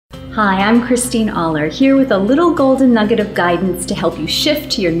Hi, I'm Kristine Oller, here with a little golden nugget of guidance to help you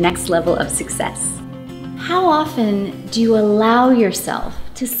shift to your next level of success. How often do you allow yourself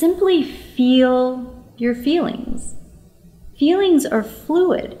to simply feel your feelings? Feelings are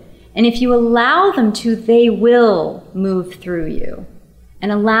fluid, and if you allow them to, they will move through you. And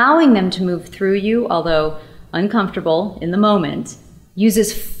allowing them to move through you, although uncomfortable in the moment,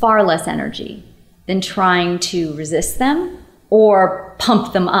 uses far less energy than trying to resist them or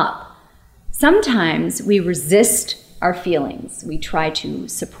pump them up. Sometimes we resist our feelings. We try to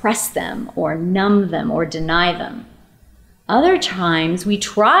suppress them or numb them or deny them. Other times we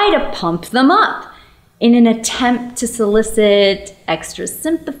try to pump them up in an attempt to solicit extra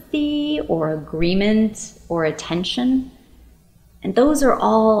sympathy or agreement or attention. And those are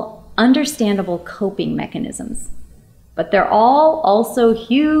all understandable coping mechanisms. But they're all also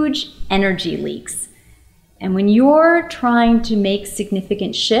huge energy leaks. And when you're trying to make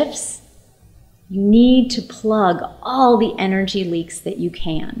significant shifts, you need to plug all the energy leaks that you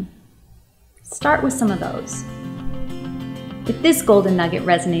can. Start with some of those. If this golden nugget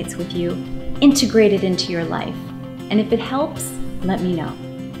resonates with you, integrate it into your life. And if it helps, let me know.